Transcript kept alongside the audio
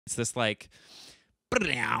It's this like,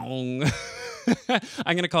 I'm going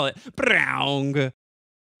to call it brown.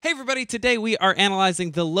 Hey everybody, today we are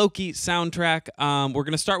analyzing the Loki soundtrack. We're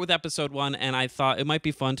going to start with episode 1, and I thought it might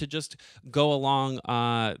be fun to just go along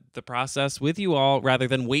the process with you all rather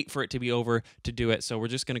than wait for it to be over to do it. So we're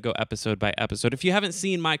just going to go episode by episode. If you haven't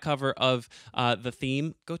seen my cover of the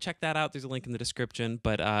theme, go check that out. There's a link in the description.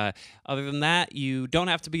 But other than that, you don't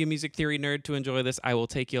have to be a music theory nerd to enjoy this. I will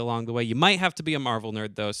take you along the way. You might have to be a Marvel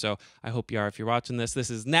nerd, though, so I hope you are if you're watching this. This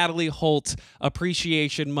is Natalie Holt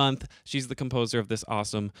Appreciation Month. She's the composer of this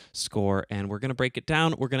awesome score, and we're going to break it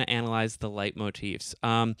down. We're going to analyze the leitmotifs.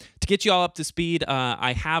 To get you all up to speed,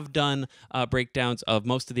 I have done breakdowns of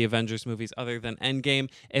most of the Avengers movies other than Endgame.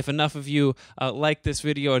 If enough of you like this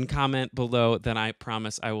video and comment below, then I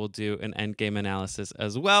promise I will do an Endgame analysis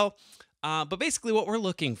as well. But basically what we're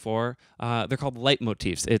looking for, they're called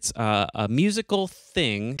leitmotifs. It's a musical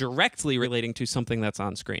thing directly relating to something that's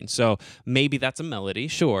on screen. So maybe that's a melody,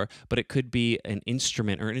 sure, but it could be an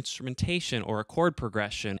instrument or an instrumentation or a chord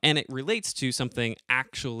progression, and it relates to something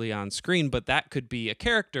actually on screen, but that could be a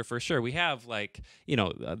character for sure. We have, like, you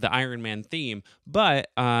know, the Iron Man theme, but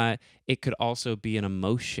it could also be an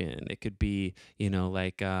emotion. It could be, you know,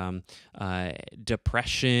 like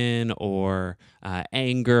depression or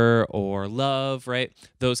anger or love, right?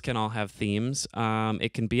 Those can all have themes.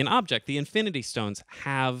 It can be an object. The Infinity Stones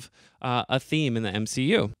have a theme in the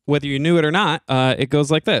MCU. Whether you knew it or not, it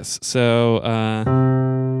goes like this. So,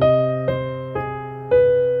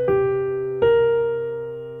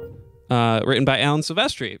 written by Alan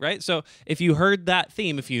Silvestri, right? So if you heard that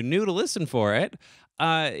theme, if you knew to listen for it,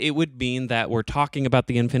 it would mean that we're talking about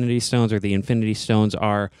the Infinity Stones, or the Infinity Stones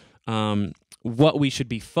are what we should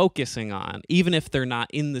be focusing on. Even if they're not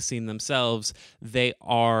in the scene themselves, they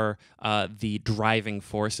are the driving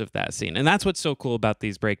force of that scene. And that's what's so cool about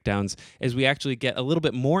these breakdowns, is we actually get a little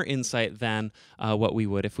bit more insight than what we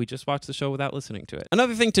would if we just watched the show without listening to it.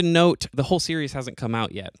 Another thing to note, the whole series hasn't come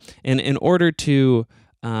out yet. And in order to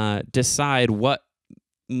decide what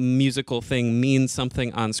musical thing means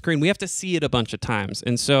something on screen, we have to see it a bunch of times.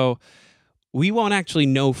 And so we won't actually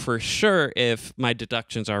know for sure if my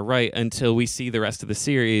deductions are right until we see the rest of the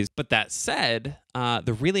series. But that said,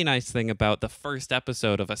 the really nice thing about the first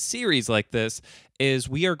episode of a series like this is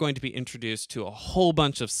we are going to be introduced to a whole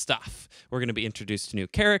bunch of stuff. We're going to be introduced to new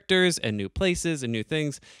characters and new places and new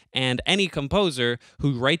things. And any composer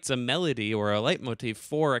who writes a melody or a leitmotif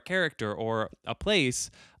for a character or a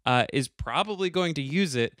place is probably going to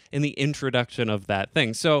use it in the introduction of that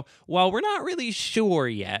thing. So while we're not really sure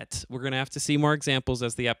yet, we're going to have to see more examples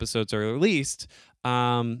as the episodes are released.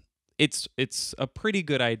 It's a pretty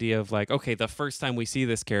good idea of, like, okay, the first time we see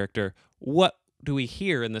this character, what do we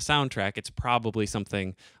hear in the soundtrack? It's probably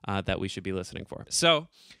something that we should be listening for. So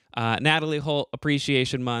Natalie Holt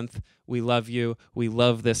Appreciation Month. We love you. We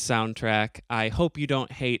love this soundtrack. I hope you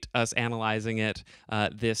don't hate us analyzing it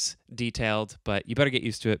this detailed, but you better get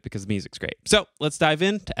used to it because the music's great. So let's dive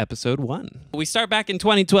into episode 1. We start back in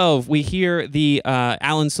 2012. We hear the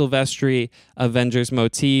Alan Silvestri Avengers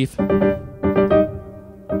motif,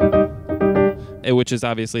 which is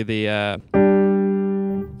obviously the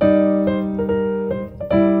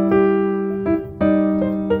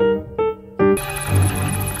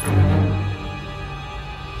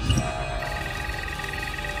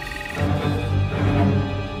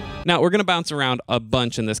Now, we're going to bounce around a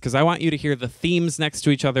bunch in this because I want you to hear the themes next to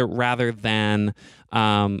each other rather than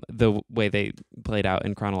the way they played out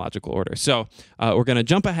in chronological order. So we're going to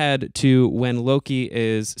jump ahead to when Loki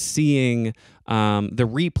is seeing the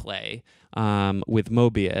replay with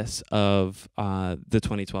Mobius of the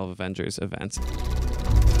 2012 Avengers events.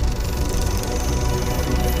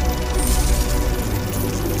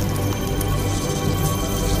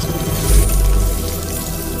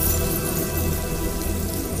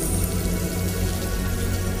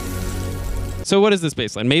 So what is this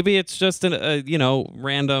bass line? Maybe it's just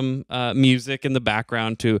random music in the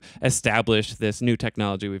background to establish this new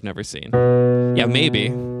technology we've never seen. Yeah, maybe.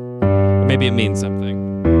 Maybe it means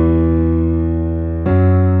something.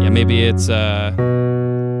 Yeah, maybe it's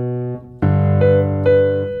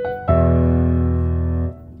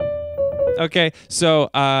okay, so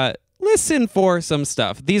listen for some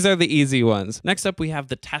stuff. These are the easy ones. Next up, we have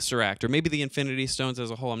the Tesseract, or maybe the Infinity Stones as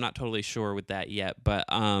a whole. I'm not totally sure with that yet, but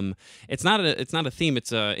it's not a theme.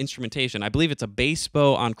 It's a instrumentation. I believe it's a bass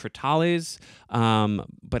bow on crotales,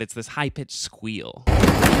 but it's this high-pitched squeal.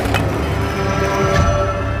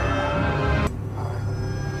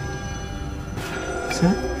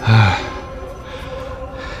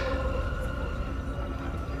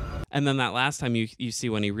 And then that last time you see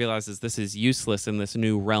when he realizes this is useless in this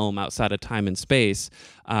new realm outside of time and space,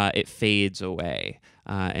 it fades away.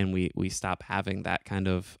 And we stop having that kind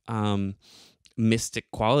of mystic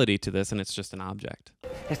quality to this, and it's just an object.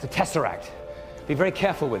 It's the Tesseract. Be very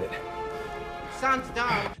careful with it. Sounds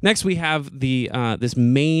dumb. Next, we have the this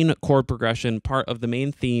main chord progression, part of the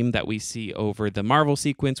main theme that we see over the Marvel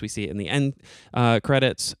sequence. We see it in the end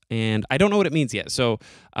credits, and I don't know what it means yet. So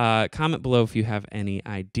comment below if you have any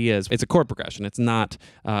ideas. It's a chord progression. It's not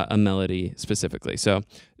a melody specifically. So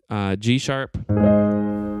G sharp,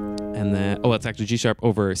 and then, oh, it's actually G sharp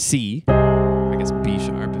over C. I guess B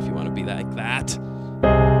sharp if you want to be like that.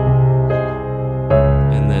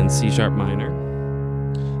 And then C sharp minor.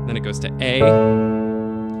 Then it goes to A,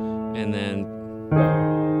 and then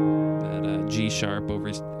that G sharp over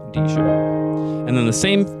D sharp. And then the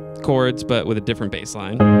same chords, but with a different bass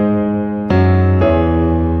line.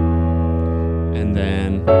 And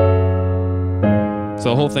then, so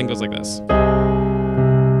the whole thing goes like this.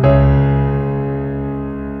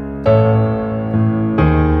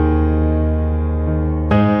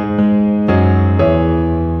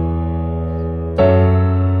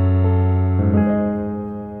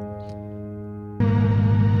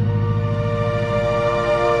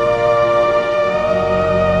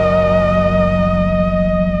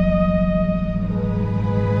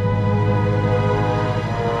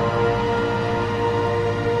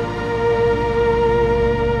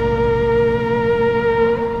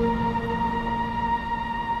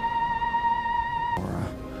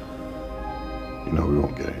 You know we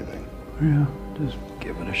won't get anything. Yeah, just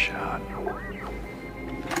give it a shot.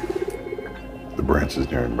 The branch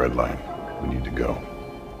is nearing red line. We need to go.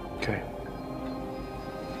 Okay.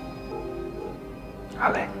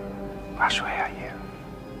 Ale, masz here.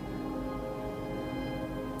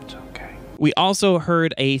 It's okay. We also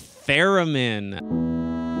heard a theremin.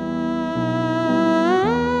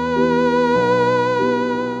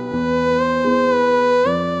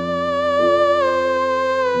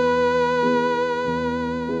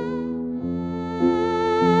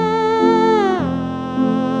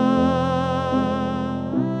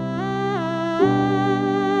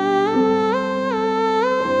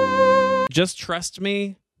 Just trust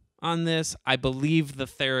me on this. I believe the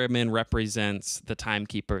theremin represents the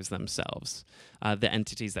timekeepers themselves, the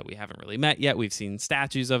entities that we haven't really met yet. We've seen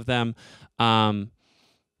statues of them.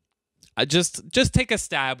 Just take a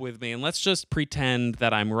stab with me, and let's just pretend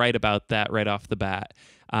that I'm right about that right off the bat.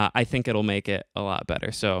 I think it'll make it a lot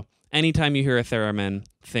better. So anytime you hear a theremin,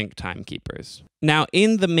 think timekeepers. Now,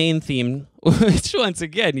 in the main theme, which once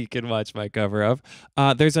again you can watch my cover of,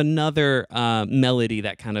 there's another melody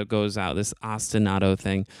that kind of goes out, this ostinato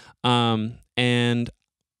thing. And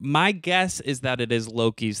my guess is that it is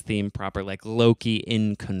Loki's theme proper, like Loki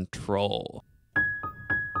in control.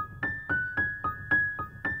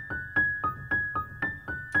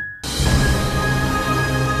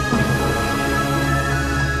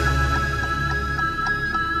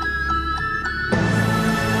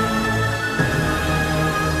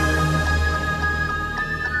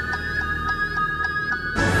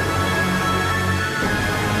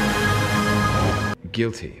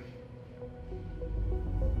 Guilty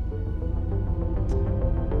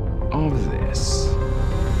of this.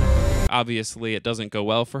 Obviously, it doesn't go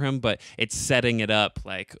well for him, but it's setting it up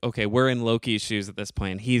like, okay, we're in Loki's shoes at this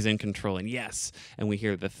point. He's in control, and yes, and we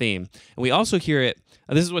hear the theme. And we also hear it,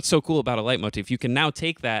 this is what's so cool about a leitmotif. You can now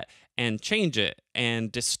take that and change it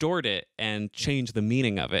and distort it and change the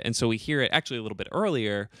meaning of it. And so we hear it actually a little bit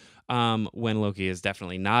earlier when Loki is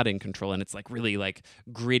definitely not in control, and it's like really like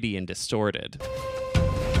gritty and distorted.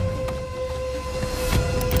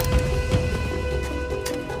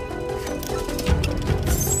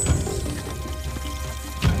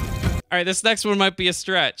 All right, this next one might be a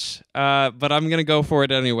stretch, but I'm going to go for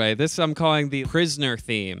it anyway. This I'm calling the prisoner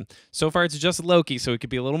theme. So far, it's just Loki, so it could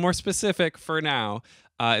be a little more specific for now.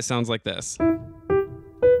 It sounds like this.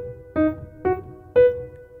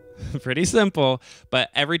 Pretty simple, but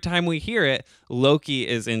every time we hear it, Loki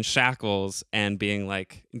is in shackles and being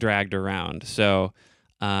like dragged around. So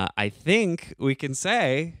I think we can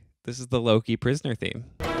say this is the Loki prisoner theme.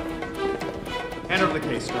 Hand over the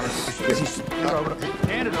case, Star.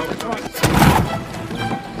 Hand it over. Come on.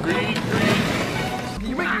 Green.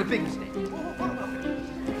 You're making a big mistake.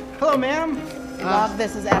 Hello, ma'am. Log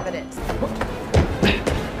this as evidence.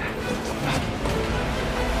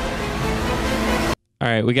 All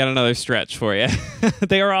right, we got another stretch for you.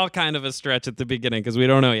 They are all kind of a stretch at the beginning because we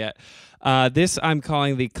don't know yet. This I'm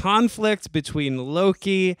calling the conflict between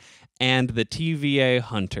Loki and the TVA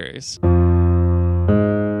hunters.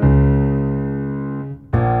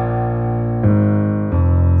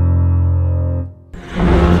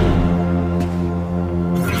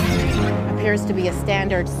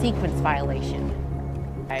 standard sequence violation.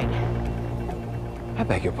 Right. I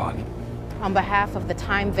beg your pardon. On behalf of the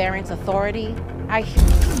Time Variance Authority,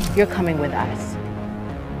 you're coming with us.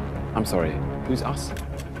 I'm sorry, who's us?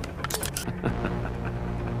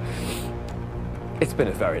 It's been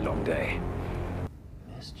a very long day.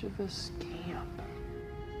 Mischievous camp.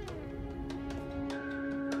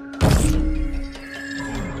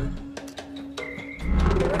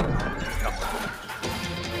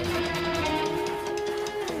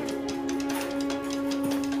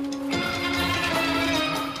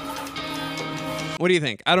 What do you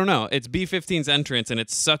think? I don't know. It's B-15's entrance, and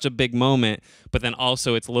it's such a big moment, but then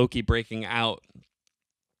also it's Loki breaking out.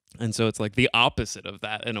 And so it's like the opposite of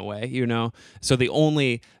that in a way, you know? So the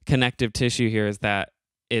only connective tissue here is that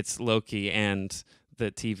it's Loki and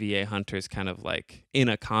the TVA hunters kind of like in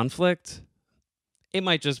a conflict. It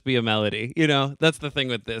might just be a melody, you know? That's the thing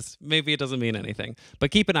with this. Maybe it doesn't mean anything. But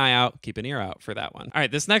keep an eye out, keep an ear out for that one. All right,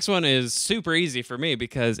 this next one is super easy for me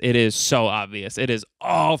because it is so obvious. It is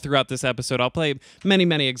all throughout this episode. I'll play many,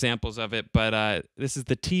 many examples of it, but this is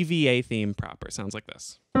the TVA theme proper. Sounds like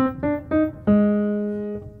this.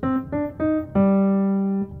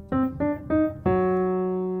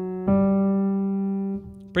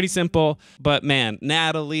 Pretty simple, but man,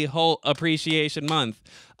 Natalie Holt Appreciation Month.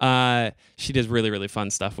 She does really, really fun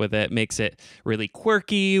stuff with it. Makes it really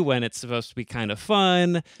quirky when it's supposed to be kind of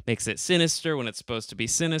fun. Makes it sinister when it's supposed to be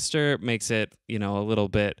sinister. Makes it, you know, a little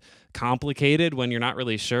bit complicated when you're not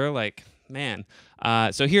really sure. Like, man.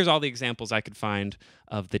 So here's all the examples I could find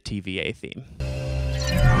of the TVA theme.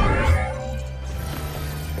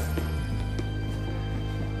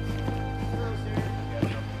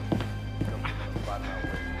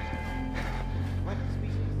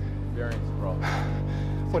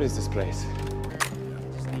 What is this place?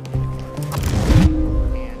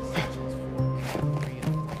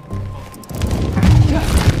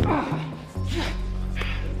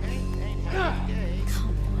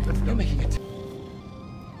 You're making it.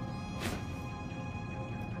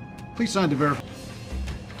 Please sign to verify.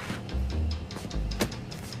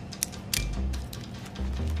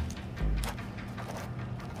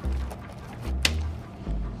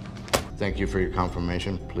 Thank you for your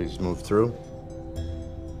confirmation. Please move through.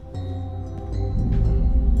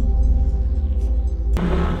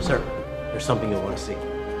 Sir, there's something you'll want to see.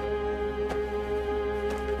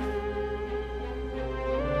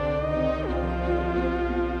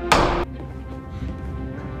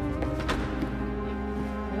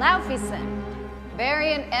 Laufeyson,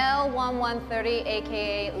 variant L1130,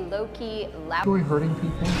 aka Loki Laufeyson. Enjoy hurting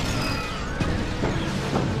people,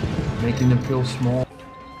 making them feel small.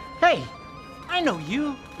 Hey, I know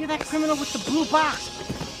you. You're that criminal with the blue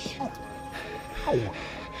box. Oh.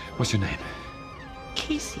 What's your name?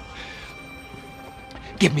 Casey.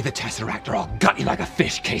 Give me the Tesseract or I'll gut you like a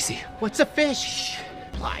fish, Casey. What's a fish?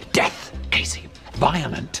 Lie. Death, Casey.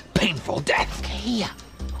 Violent, painful death. Okay, yeah.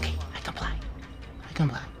 Okay, I comply. I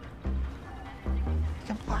comply. I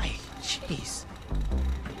comply. Jeez.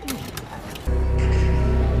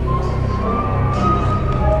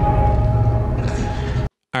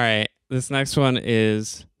 All right, this next one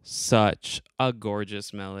is such a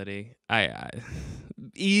gorgeous melody. I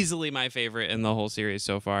easily my favorite in the whole series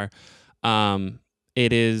so far.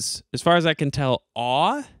 It is, as far as I can tell,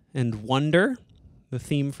 awe and wonder, the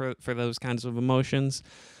theme for those kinds of emotions,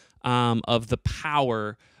 of the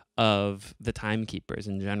power of the Timekeepers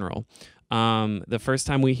in general. The first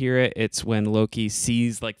time we hear it, it's when Loki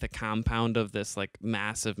sees like the compound of this like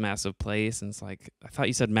massive, massive place, and it's like, I thought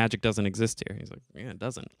you said magic doesn't exist here. He's like, yeah, it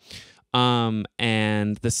doesn't.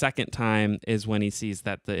 And the second time is when he sees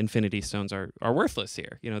that the Infinity Stones are worthless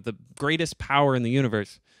here. You know, the greatest power in the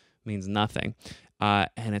universe means nothing.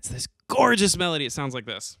 And it's this gorgeous melody. It sounds like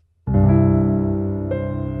this.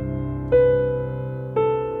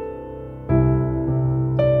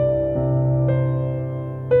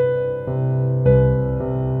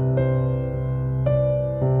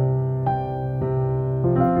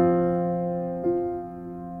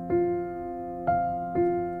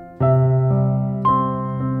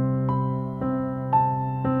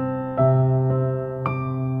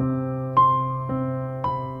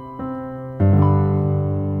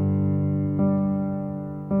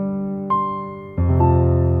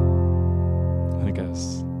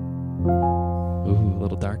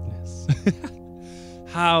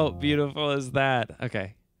 How beautiful is that?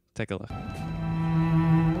 Okay, take a look. Have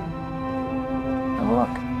a look.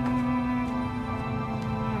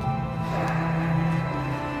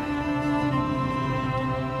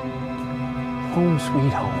 Home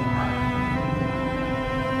sweet home.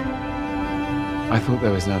 I thought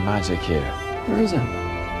there was no magic here. There isn't.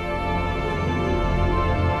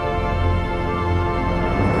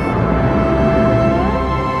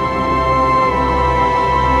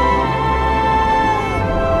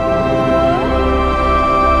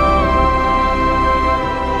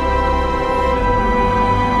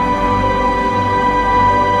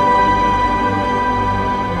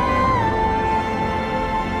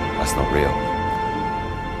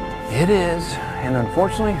 is, and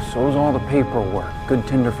unfortunately, so is all the paperwork. Good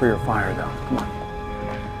tinder for your fire, though. Come on.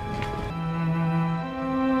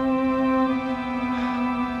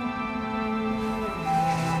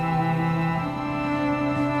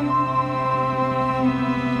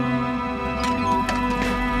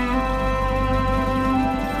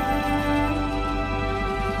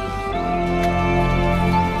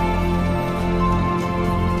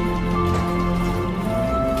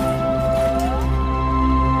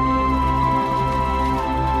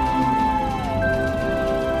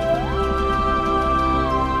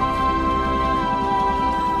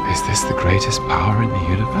 Is this the greatest power in the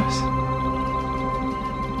universe?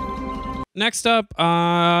 Next up,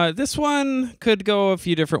 this one could go a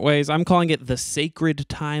few different ways. I'm calling it the Sacred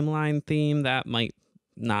Timeline theme. That might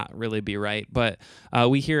not really be right, but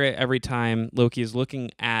we hear it every time Loki is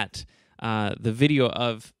looking at the video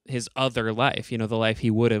of his other life, you know, the life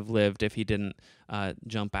he would have lived if he didn't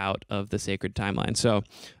jump out of the Sacred Timeline. So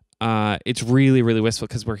it's really, really wistful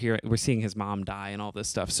because we're seeing his mom die and all this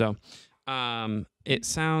stuff. So it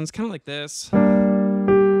sounds kind of like this.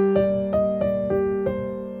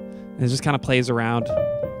 It just kind of plays around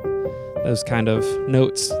those kind of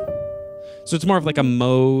notes. So it's more of like a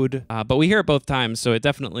mode, but we hear it both times, so it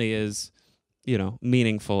definitely is, you know,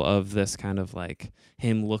 meaningful of this kind of like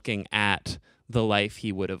him looking at the life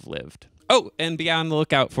he would have lived. Oh, and be on the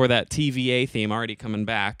lookout for that TVA theme already coming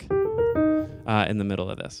back in the middle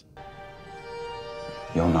of this.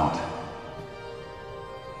 You'll not.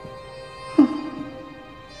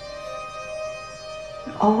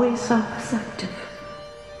 Always so perceptive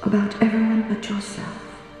about everyone but yourself.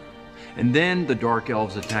 And then the Dark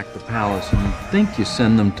Elves attack the palace, and you think you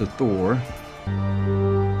send them to Thor.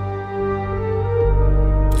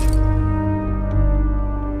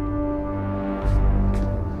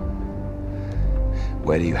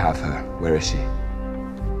 Where do you have her? Where is she?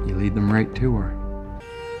 You lead them right to her.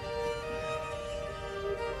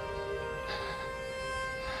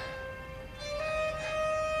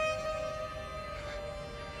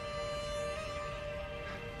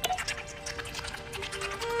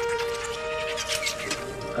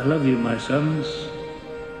 I love you, my sons.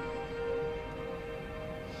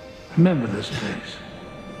 Remember this place.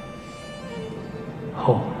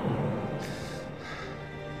 Home.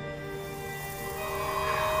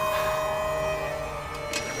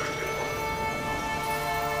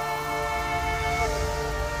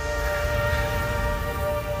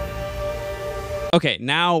 Okay,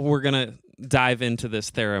 now we're going to dive into this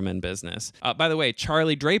theremin business. By the way,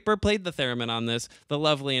 Charlie Draper played the theremin on this, the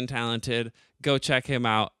lovely and talented. Go check him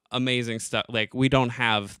out. Amazing stuff. Like, we don't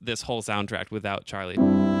have this whole soundtrack without Charlie.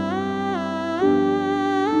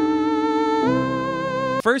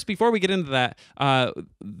 First, before we get into that,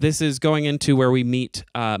 this is going into where we meet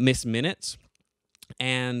Miss Minutes.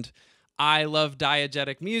 And I love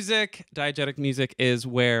diegetic music. Diegetic music is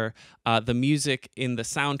where the music in the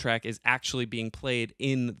soundtrack is actually being played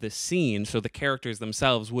in the scene, so the characters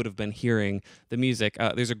themselves would have been hearing the music.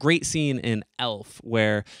 There's a great scene in Elf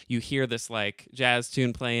where you hear this like jazz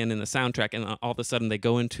tune playing in the soundtrack, and all of a sudden they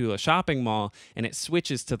go into a shopping mall, and it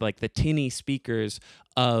switches to like the tinny speakers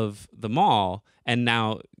of the mall, and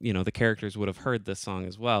now, you know, the characters would have heard this song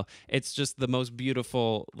as well. It's just the most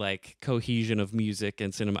beautiful like cohesion of music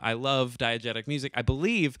and cinema. I love diegetic music. I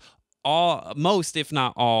believe most, if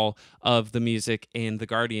not all, of the music in the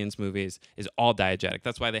Guardians movies is all diegetic.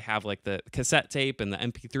 That's why they have like the cassette tape and the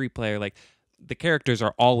MP3 player. Like, the characters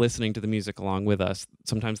are all listening to the music along with us.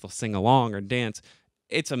 Sometimes they'll sing along or dance.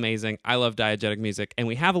 It's amazing. I love diegetic music, and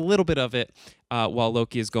we have a little bit of it while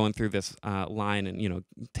Loki is going through this line and, you know,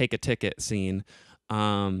 take a ticket scene.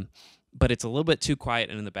 But it's a little bit too quiet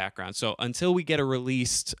and in the background. So until we get a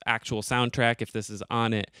released actual soundtrack, if this is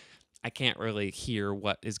on it, I can't really hear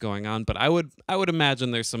what is going on. But I would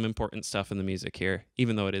imagine there's some important stuff in the music here,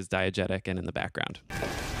 even though it is diegetic and in the background.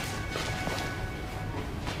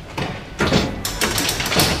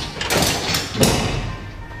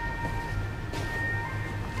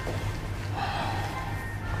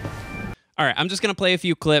 All right, I'm just going to play a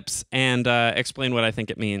few clips and explain what I think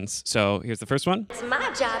it means. So here's the first one. It's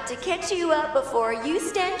my job to catch you up before you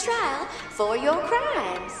stand trial for your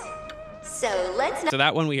crimes. So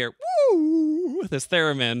that one we hear, woo, this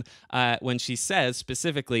theremin, when she says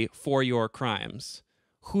specifically, for your crimes.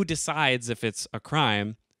 Who decides if it's a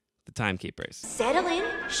crime? The Timekeepers. Settle in,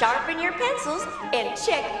 sharpen your pencils, and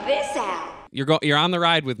check this out. You're on the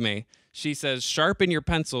ride with me. She says, sharpen your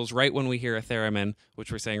pencils right when we hear a theremin,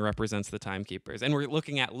 which we're saying represents the Timekeepers. And we're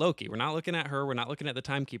looking at Loki. We're not looking at her. We're not looking at the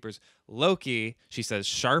Timekeepers. Loki, she says,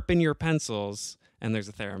 sharpen your pencils, and there's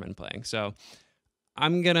a theremin playing. So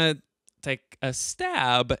I'm going to take a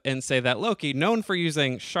stab and say that Loki, known for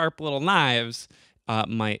using sharp little knives,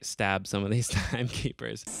 might stab some of these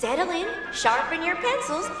timekeepers. Settle in, sharpen your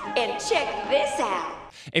pencils, and check this out.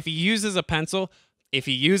 If he uses a pencil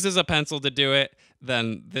to do it,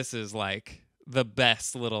 then this is like the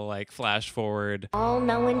best little like flash forward.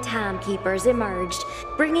 All-knowing timekeepers emerged,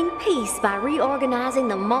 bringing peace by reorganizing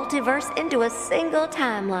the multiverse into a single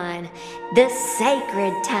timeline, the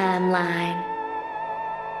sacred timeline.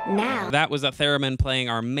 Now, that was a theremin playing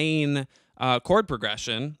our main chord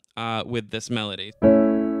progression with this melody.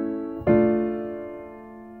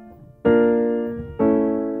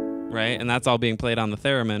 Right? And that's all being played on the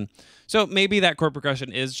theremin. So maybe that chord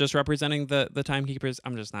progression is just representing the timekeepers.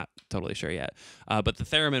 I'm just not totally sure yet. But the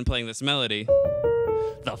theremin playing this melody,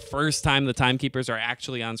 the first time the timekeepers are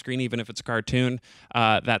actually on screen, even if it's a cartoon,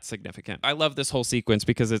 that's significant. I love this whole sequence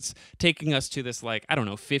because it's taking us to this, like, I don't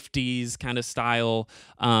know, 50s kind of style,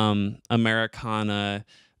 Americana,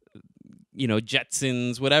 you know,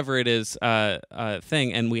 Jetsons, whatever it is,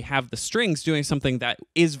 thing. And we have the strings doing something that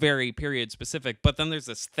is very period specific, but then there's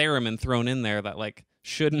this theremin thrown in there that like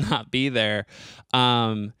should not be there.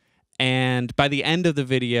 And by the end of the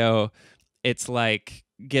video, it's like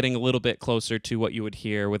getting a little bit closer to what you would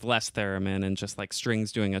hear with less theremin and just like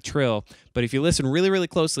strings doing a trill. But if you listen really, really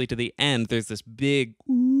closely to the end, there's this big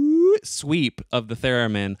sweep of the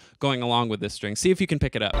theremin going along with this string. See if you can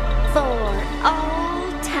pick it up. for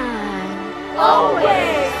all time,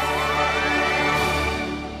 always.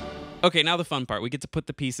 Okay, now the fun part. We get to put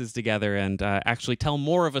the pieces together and actually tell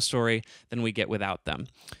more of a story than we get without them.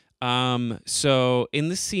 So in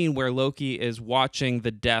this scene where Loki is watching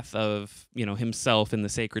the death of, you know, himself in the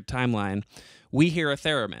sacred timeline, we hear a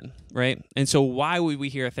theremin, right? And so why would we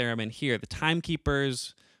hear a theremin here? The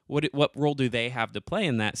timekeepers, what role do they have to play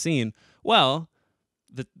in that scene? Well,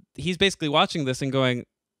 he's basically watching this and going,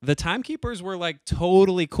 the timekeepers were like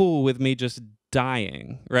totally cool with me just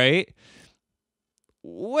dying, right?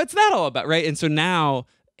 What's that all about, right? And so now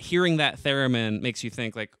hearing that theremin makes you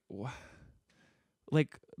think like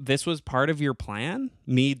this was part of your plan?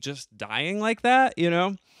 Me just dying like that, you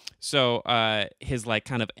know? So his like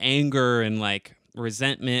kind of anger and like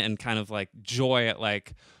resentment and kind of like joy at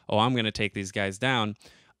like, oh, I'm going to take these guys down,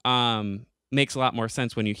 makes a lot more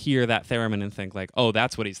sense when you hear that theremin and think like, oh,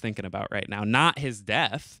 that's what he's thinking about right now. Not his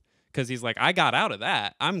death, because he's like, I got out of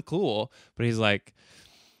that. I'm cool. But he's like,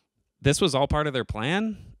 this was all part of their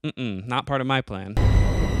plan? Not part of my plan.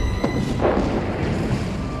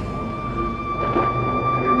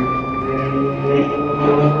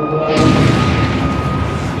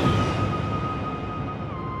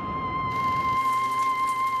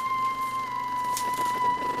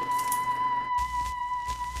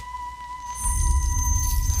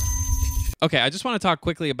 Okay, I just want to talk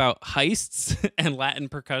quickly about heists and Latin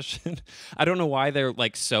percussion. I don't know why they're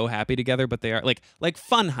like so happy together, but they are like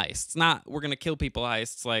fun heists, not we're gonna kill people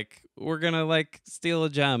heists, like we're gonna like steal a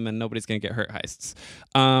gem and nobody's gonna get hurt heists.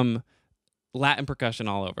 Latin percussion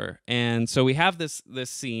all over. And so we have this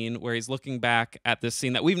scene where he's looking back at this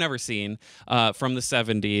scene that we've never seen from the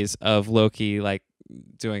 70s of Loki like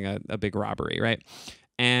doing a big robbery, right?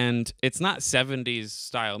 And it's not 70s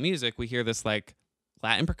style music. We hear this like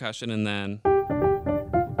Latin percussion and then,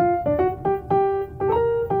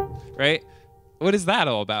 right? What is that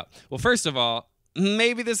all about? Well, first of all,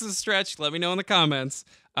 maybe this is a stretch. Let me know in the comments.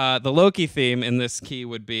 The Loki theme in this key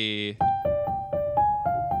would be,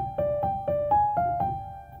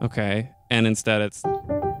 okay, and instead it's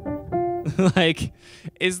like,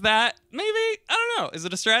 is that maybe? I don't know. Is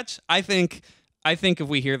it a stretch? I think if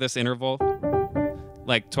we hear this interval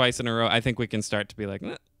like twice in a row, I think we can start to be like,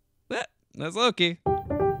 that's Loki.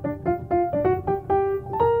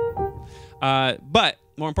 But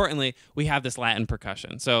more importantly, we have this Latin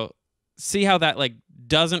percussion. So see how that like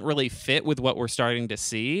doesn't really fit with what we're starting to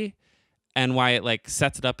see and why it like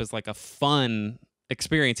sets it up as like a fun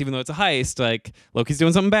experience, even though it's a heist, like Loki's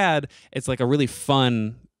doing something bad. It's like a really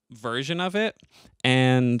fun version of it.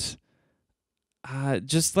 And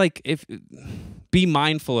just like be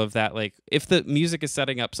mindful of that. Like if the music is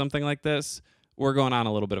setting up something like this, we're going on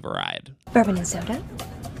a little bit of a ride. Bourbon and soda.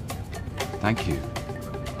 Thank you.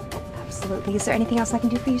 Absolutely. Is there anything else I can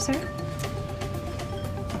do for you, sir?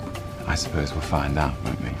 I suppose we'll find out,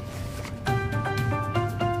 won't we?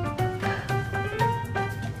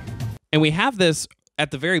 And we have this at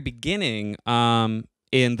the very beginning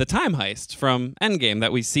in the time heist from Endgame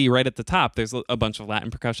that we see right at the top. There's a bunch of Latin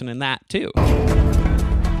percussion in that too.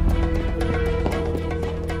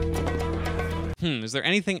 Is there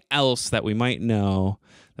anything else that we might know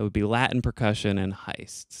that would be Latin percussion and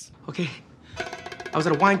heists? Okay, I was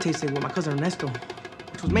at a wine tasting with my cousin Ernesto.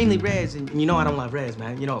 We're which was mainly reds, and you know I don't like reds,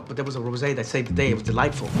 man. You know, but there was a rosé that saved the day. It was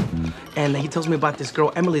delightful. And he tells me about this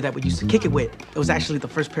girl, Emily, that we used to kick it with. It was actually the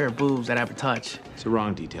first pair of boobs that I ever touched. It's the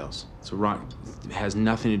wrong details. It's wrong. It has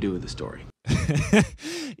nothing to do with the story.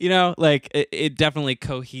 You know, like it definitely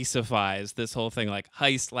cohesifies this whole thing, like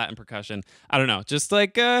heist, Latin percussion. I don't know, just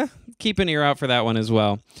like keep an ear out for that one as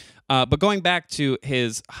well. But going back to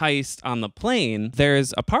his heist on the plane,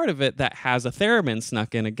 there's a part of it that has a theremin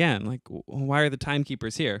snuck in again. Like, why are the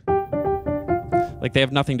timekeepers here? Like, they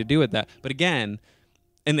have nothing to do with that. But again,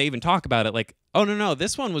 and they even talk about it like, oh, no,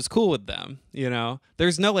 this one was cool with them. You know,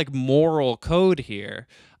 there's no like moral code here.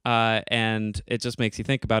 And it just makes you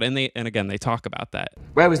think about it. And again, they talk about that.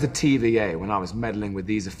 Where was the TVA when I was meddling with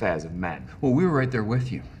these affairs of men? Well, we were right there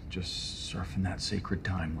with you, just surfing that sacred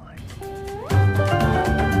timeline.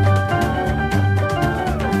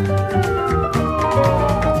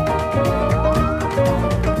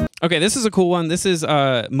 Okay, this is a cool one. This is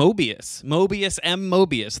Mobius. Mobius M.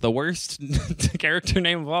 Mobius, the worst character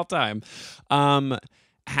name of all time.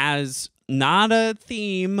 Has not a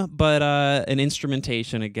theme, but an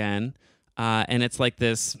instrumentation again. And it's like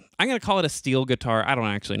this, I'm going to call it a steel guitar. I don't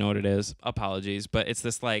actually know what it is. Apologies. But it's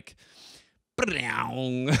this like,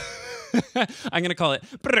 I'm going to call it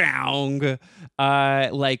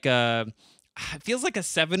like it feels like a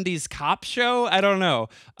 70s cop show. I don't know.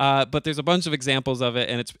 But there's a bunch of examples of it,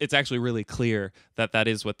 and it's actually really clear that that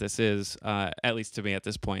is what this is, at least to me at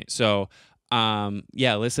this point. So,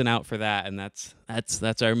 yeah, listen out for that, and that's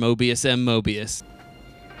our Mobius M. Mobius.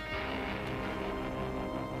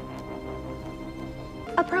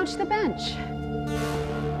 Approach the bench.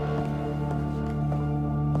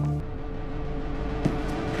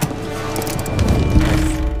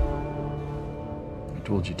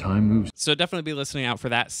 Told you time moves. So definitely be listening out for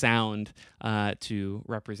that sound to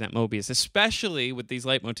represent Mobius, especially with these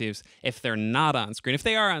leitmotifs. If they're not on screen, if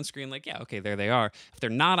they are on screen, like, yeah, okay, there they are. If they're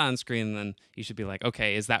not on screen, then you should be like,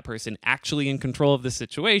 okay, is that person actually in control of the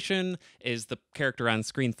situation? Is the character on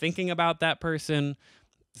screen thinking about that person?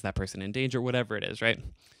 Is that person in danger? Whatever it is, right?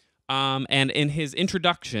 And in his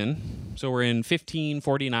introduction, so we're in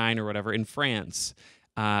 1549 or whatever in France,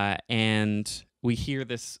 and we hear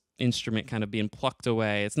this instrument kind of being plucked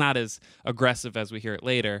away. It's not as aggressive as we hear it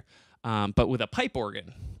later, but with a pipe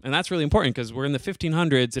organ. And that's really important because we're in the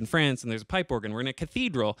 1500s in France and there's a pipe organ. We're in a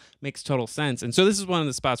cathedral. Makes total sense. And so this is one of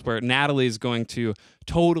the spots where Natalie is going to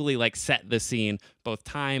totally like set the scene, both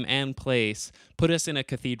time and place, put us in a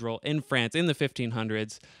cathedral in France in the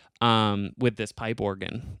 1500s with this pipe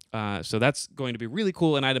organ. So that's going to be really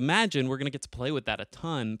cool. And I'd imagine we're going to get to play with that a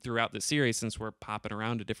ton throughout the series since we're popping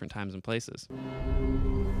around to different times and places.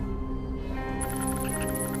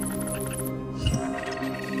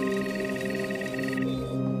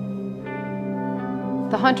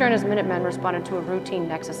 The Hunter and his Minutemen responded to a routine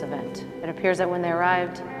Nexus event. It appears that when they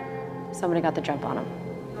arrived, somebody got the jump on them.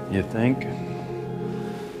 You think?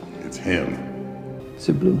 It's him.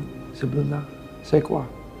 C'est bleu. C'est bleu là. C'est quoi?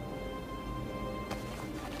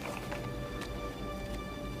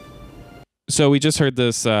 So we just heard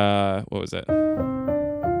this, what was it?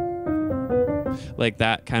 Like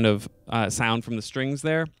that kind of sound from the strings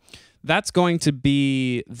there. That's going to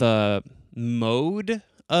be the mode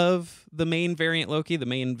of the main variant Loki, the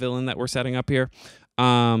main villain that we're setting up here.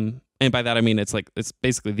 And by that I mean it's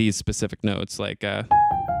basically these specific notes, like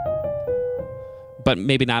but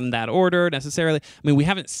maybe not in that order necessarily. I mean, we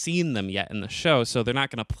haven't seen them yet in the show, so they're not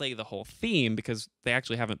going to play the whole theme because they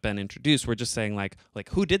actually haven't been introduced. We're just saying like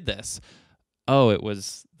who did this? Oh, it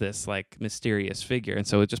was this like mysterious figure. And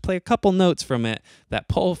so we just play a couple notes from it that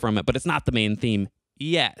pull from it, but it's not the main theme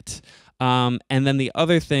yet. And then the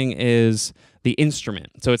other thing is the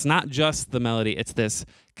instrument. So it's not just the melody, it's this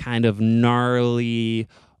kind of gnarly,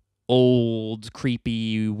 old,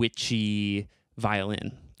 creepy, witchy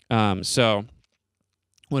violin. So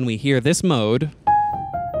when we hear this mode,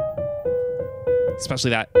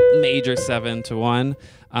 especially that major 7-1,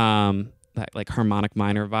 that like harmonic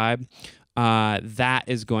minor vibe, that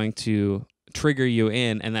is going to trigger you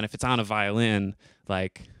in. And then if it's on a violin,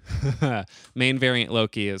 like main variant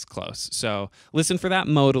Loki is close. So listen for that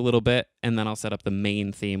mode a little bit, and then I'll set up the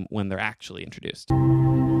main theme when they're actually introduced. Don't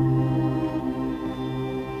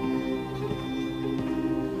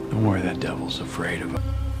worry, that devil's afraid of it.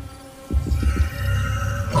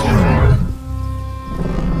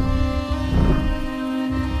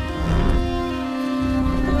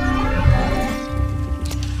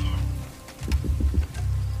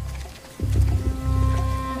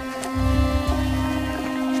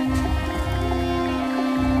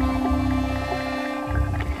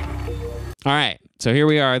 All right, So here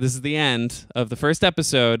we are. This is the end of the first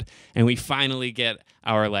episode, and we finally get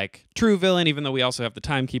our like true villain, even though we also have the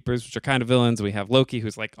Timekeepers, which are kind of villains. We have Loki,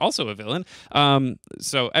 who's like also a villain.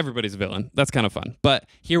 So everybody's a villain. That's kind of fun. But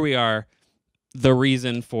here we are. The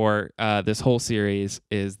reason for this whole series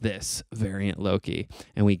is this variant Loki,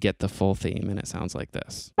 and we get the full theme, and it sounds like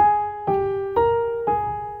this.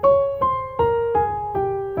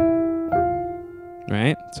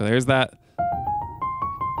 Right? So there's that.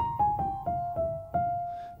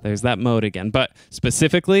 There's that mode again. But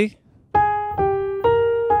specifically,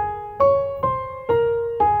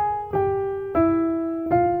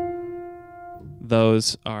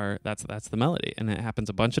 that's the melody, and it happens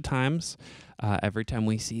a bunch of times every time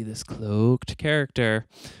we see this cloaked character,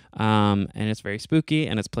 and it's very spooky,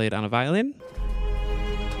 and it's played on a violin.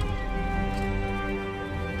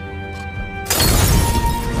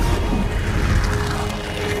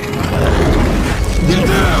 Get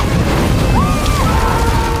down!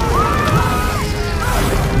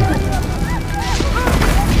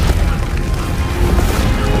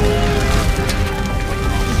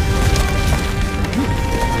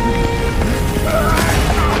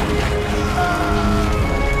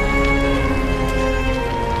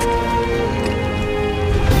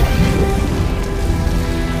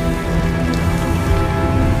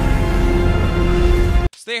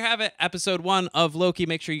 There you have it, episode 1 of Loki.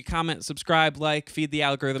 Make sure you comment, subscribe, like, feed the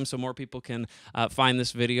algorithm so more people can find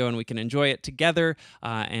this video and we can enjoy it together,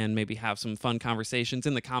 and maybe have some fun conversations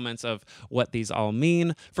in the comments of what these all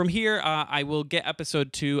mean. From here, I will get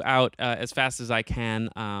episode 2 out as fast as I can.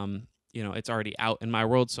 You know, it's already out in my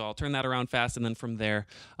world, so I'll turn that around fast, and then from there,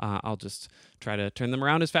 I'll just try to turn them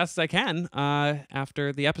around as fast as I can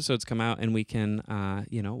after the episodes come out, and we can,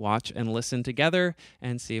 you know, watch and listen together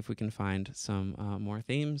and see if we can find some more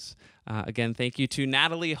themes. Again, thank you to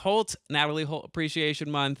Natalie Holt. Natalie Holt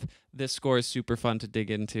Appreciation Month. This score is super fun to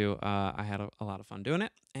dig into. I had a lot of fun doing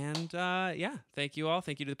it, and yeah, thank you all.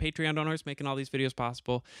 Thank you to the Patreon donors making all these videos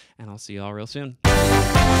possible, and I'll see you all real soon.